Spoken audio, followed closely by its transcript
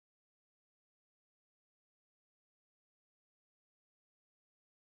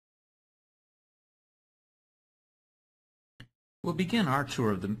We'll begin our tour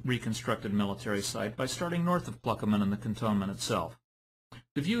of the reconstructed military site by starting north of Pluckemin and the cantonment itself.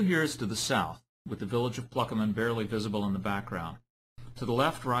 The view here is to the south, with the village of Pluckemin barely visible in the background. To the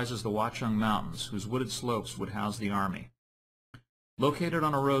left rises the Watchung Mountains, whose wooded slopes would house the army. Located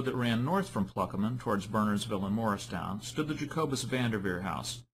on a road that ran north from Pluckemin towards Bernersville and Morristown stood the Jacobus Vanderveer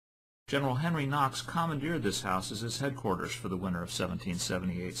House. General Henry Knox commandeered this house as his headquarters for the winter of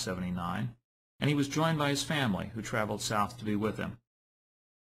 1778-79, and he was joined by his family, who traveled south to be with him.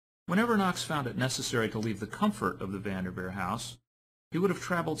 Whenever Knox found it necessary to leave the comfort of the Vanderveer House, he would have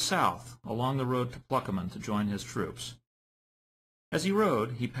traveled south along the road to Pluckemin to join his troops. As he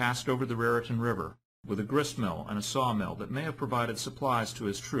rode, he passed over the Raritan River, with a grist mill and a sawmill that may have provided supplies to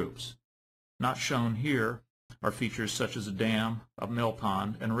his troops. Not shown here are features such as a dam, a mill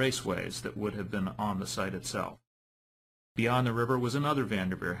pond, and raceways that would have been on the site itself. Beyond the river was another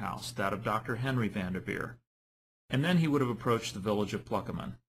Vanderveer house, that of Dr. Henry Vanderveer, and then he would have approached the village of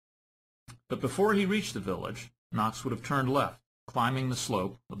Pluckemin. But before he reached the village, Knox would have turned left, climbing the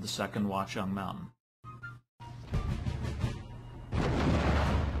slope of the second Watchung Mountain.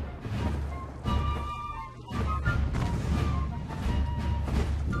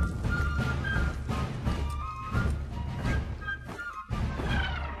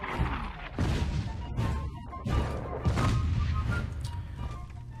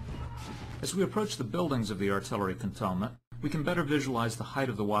 As we approach the buildings of the artillery cantonment, we can better visualize the height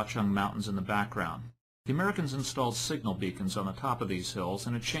of the Watchung Mountains in the background. The Americans installed signal beacons on the top of these hills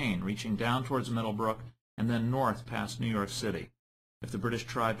in a chain reaching down towards Middlebrook and then north past New York City. If the British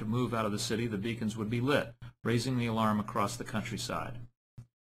tried to move out of the city, the beacons would be lit, raising the alarm across the countryside.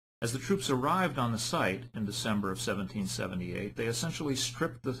 As the troops arrived on the site in December of 1778, they essentially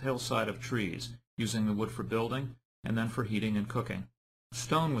stripped the hillside of trees, using the wood for building and then for heating and cooking.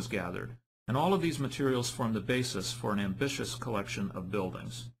 Stone was gathered, and all of these materials formed the basis for an ambitious collection of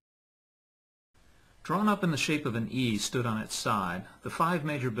buildings. Drawn up in the shape of an E stood on its side, the 5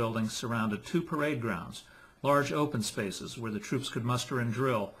 major buildings surrounded 2 parade grounds, large open spaces where the troops could muster and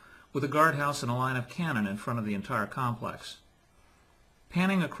drill, with a guardhouse and a line of cannon in front of the entire complex.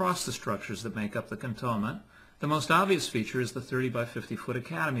 Panning across the structures that make up the cantonment, the most obvious feature is the 30 by 50-foot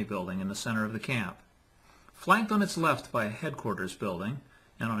academy building in the center of the camp. Flanked on its left by a headquarters building,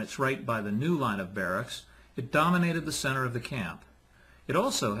 and on its right by the new line of barracks, it dominated the center of the camp. It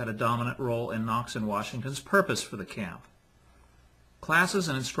also had a dominant role in Knox and Washington's purpose for the camp. Classes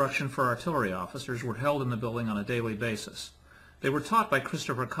and instruction for artillery officers were held in the building on a daily basis. They were taught by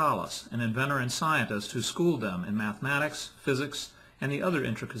Christopher Collis, an inventor and scientist who schooled them in mathematics, physics, and the other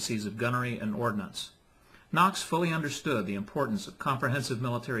intricacies of gunnery and ordnance. Knox fully understood the importance of comprehensive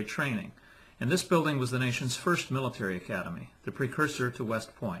military training, and this building was the nation's first military academy, the precursor to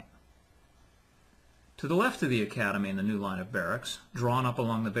West Point. To the left of the academy in the new line of barracks, drawn up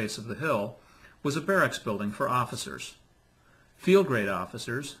along the base of the hill, was a barracks building for officers. Field-grade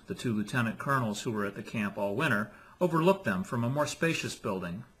officers, the 2 lieutenant colonels who were at the camp all winter, overlooked them from a more spacious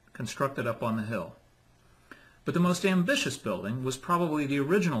building constructed up on the hill. But the most ambitious building was probably the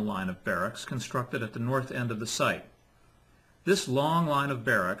original line of barracks constructed at the north end of the site. This long line of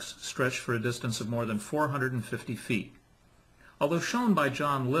barracks stretched for a distance of more than 450 feet. Although shown by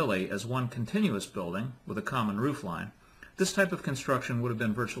John Lilly as one continuous building with a common roof line, this type of construction would have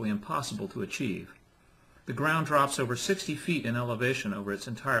been virtually impossible to achieve. The ground drops over 60 feet in elevation over its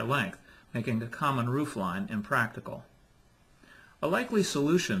entire length, making a common roof line impractical. A likely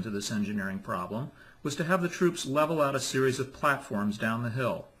solution to this engineering problem was to have the troops level out a series of platforms down the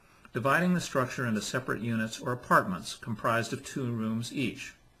hill, dividing the structure into separate units or apartments comprised of 2 rooms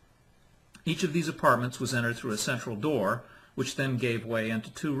each. Each of these apartments was entered through a central door, which then gave way into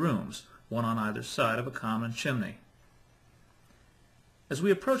 2 rooms, one on either side of a common chimney. As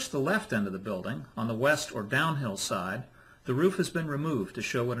we approach the left end of the building, on the west or downhill side, the roof has been removed to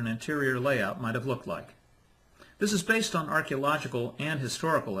show what an interior layout might have looked like. This is based on archaeological and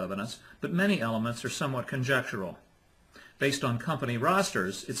historical evidence, but many elements are somewhat conjectural. Based on company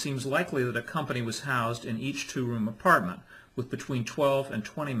rosters, it seems likely that a company was housed in each 2-room apartment, with between 12 and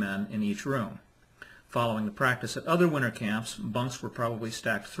 20 men in each room. Following the practice at other winter camps, bunks were probably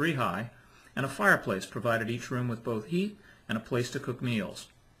stacked 3 high, and a fireplace provided each room with both heat and a place to cook meals.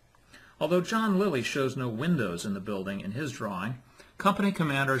 Although John Lilly shows no windows in the building in his drawing, company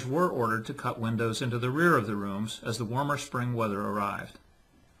commanders were ordered to cut windows into the rear of the rooms as the warmer spring weather arrived.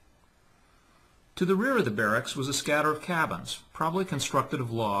 To the rear of the barracks was a scatter of cabins, probably constructed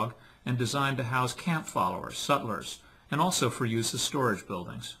of log and designed to house camp followers, sutlers, and also for use as storage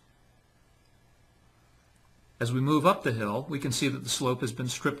buildings. As we move up the hill, we can see that the slope has been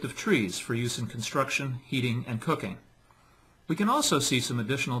stripped of trees for use in construction, heating, and cooking. We can also see some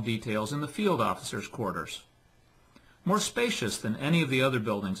additional details in the field officers' quarters. More spacious than any of the other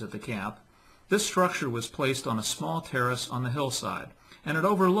buildings at the camp, this structure was placed on a small terrace on the hillside, and it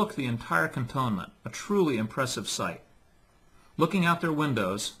overlooked the entire cantonment, a truly impressive sight. Looking out their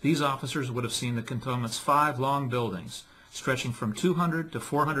windows, these officers would have seen the cantonment's 5 long buildings, stretching from 200 to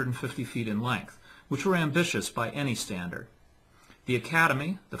 450 feet in length, which were ambitious by any standard. The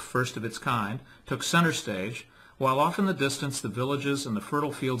academy, the first of its kind, took center stage, while off in the distance the villages and the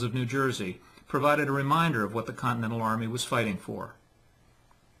fertile fields of New Jersey provided a reminder of what the Continental Army was fighting for.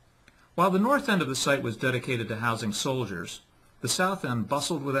 While the north end of the site was dedicated to housing soldiers, the south end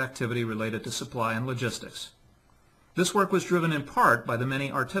bustled with activity related to supply and logistics. This work was driven in part by the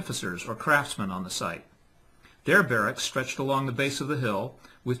many artificers or craftsmen on the site. Their barracks stretched along the base of the hill,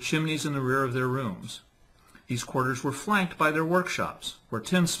 with chimneys in the rear of their rooms. These quarters were flanked by their workshops, where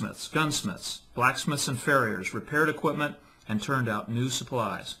tinsmiths, gunsmiths, blacksmiths, and farriers repaired equipment and turned out new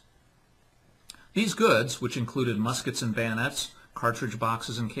supplies. These goods, which included muskets and bayonets, cartridge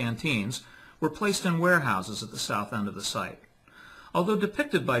boxes, and canteens, were placed in warehouses at the south end of the site. Although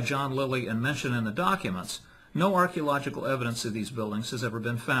depicted by John Lilly and mentioned in the documents, no archaeological evidence of these buildings has ever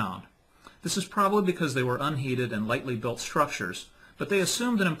been found. This is probably because they were unheated and lightly built structures, but they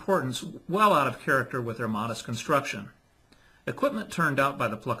assumed an importance well out of character with their modest construction. Equipment turned out by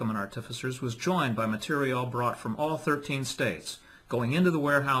the Pluckemin artificers was joined by material brought from all 13 states, going into the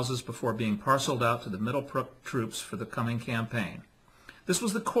warehouses before being parceled out to the Middle troops for the coming campaign. This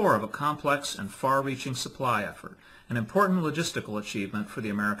was the core of a complex and far-reaching supply effort, an important logistical achievement for the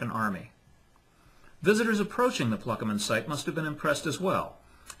American Army. Visitors approaching the Pluckemin site must have been impressed as well,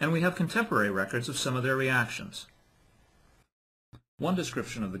 and we have contemporary records of some of their reactions. One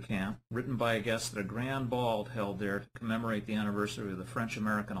description of the camp, written by a guest at a grand ball held there to commemorate the anniversary of the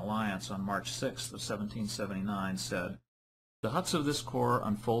French-American alliance on March 6th of 1779, said, "The huts of this corps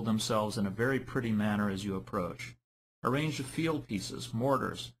unfold themselves in a very pretty manner as you approach. A range of field pieces,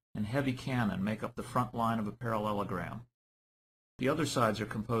 mortars, and heavy cannon make up the front line of a parallelogram. The other sides are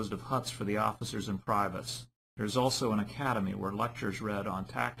composed of huts for the officers and privates. There is also an academy where lectures read on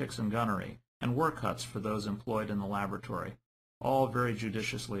tactics and gunnery, and work huts for those employed in the laboratory, all very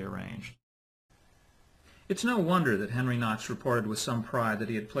judiciously arranged." It's no wonder that Henry Knox reported with some pride that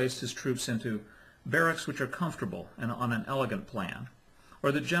he had placed his troops into barracks which are comfortable and on an elegant plan,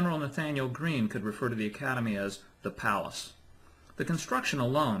 or that General Nathaniel Greene could refer to the academy as the palace. The construction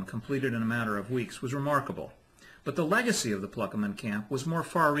alone, completed in a matter of weeks, was remarkable, but the legacy of the Pluckemin camp was more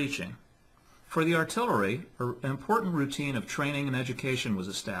far-reaching. For the artillery, an important routine of training and education was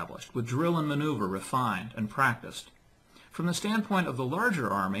established, with drill and maneuver refined and practiced. From the standpoint of the larger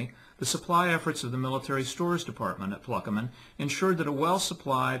Army, the supply efforts of the Military Stores Department at Pluckemin ensured that a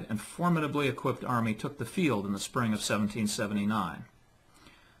well-supplied and formidably equipped Army took the field in the spring of 1779.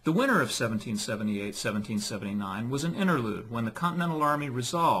 The winter of 1778-1779 was an interlude when the Continental Army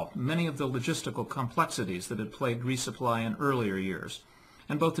resolved many of the logistical complexities that had plagued resupply in earlier years,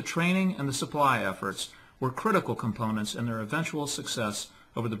 and both the training and the supply efforts were critical components in their eventual success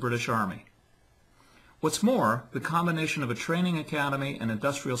over the British Army. What's more, the combination of a training academy and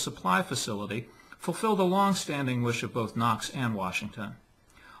industrial supply facility fulfilled a long-standing wish of both Knox and Washington.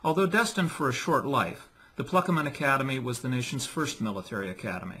 Although destined for a short life, the Pluckemin Academy was the nation's first military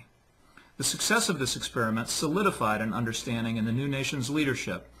academy. The success of this experiment solidified an understanding in the new nation's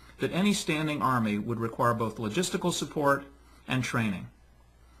leadership that any standing army would require both logistical support and training.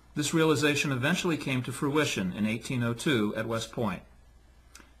 This realization eventually came to fruition in 1802 at West Point.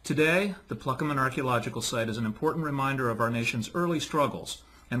 Today, the Pluckemin Archaeological Site is an important reminder of our nation's early struggles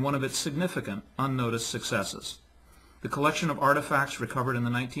and one of its significant, unnoticed successes. The collection of artifacts recovered in the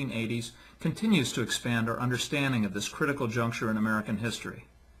 1980s continues to expand our understanding of this critical juncture in American history.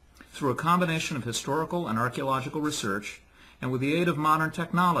 Through a combination of historical and archaeological research, and with the aid of modern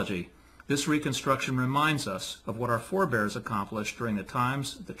technology, this reconstruction reminds us of what our forebears accomplished during the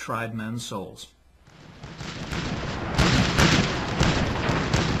times that tried men's souls.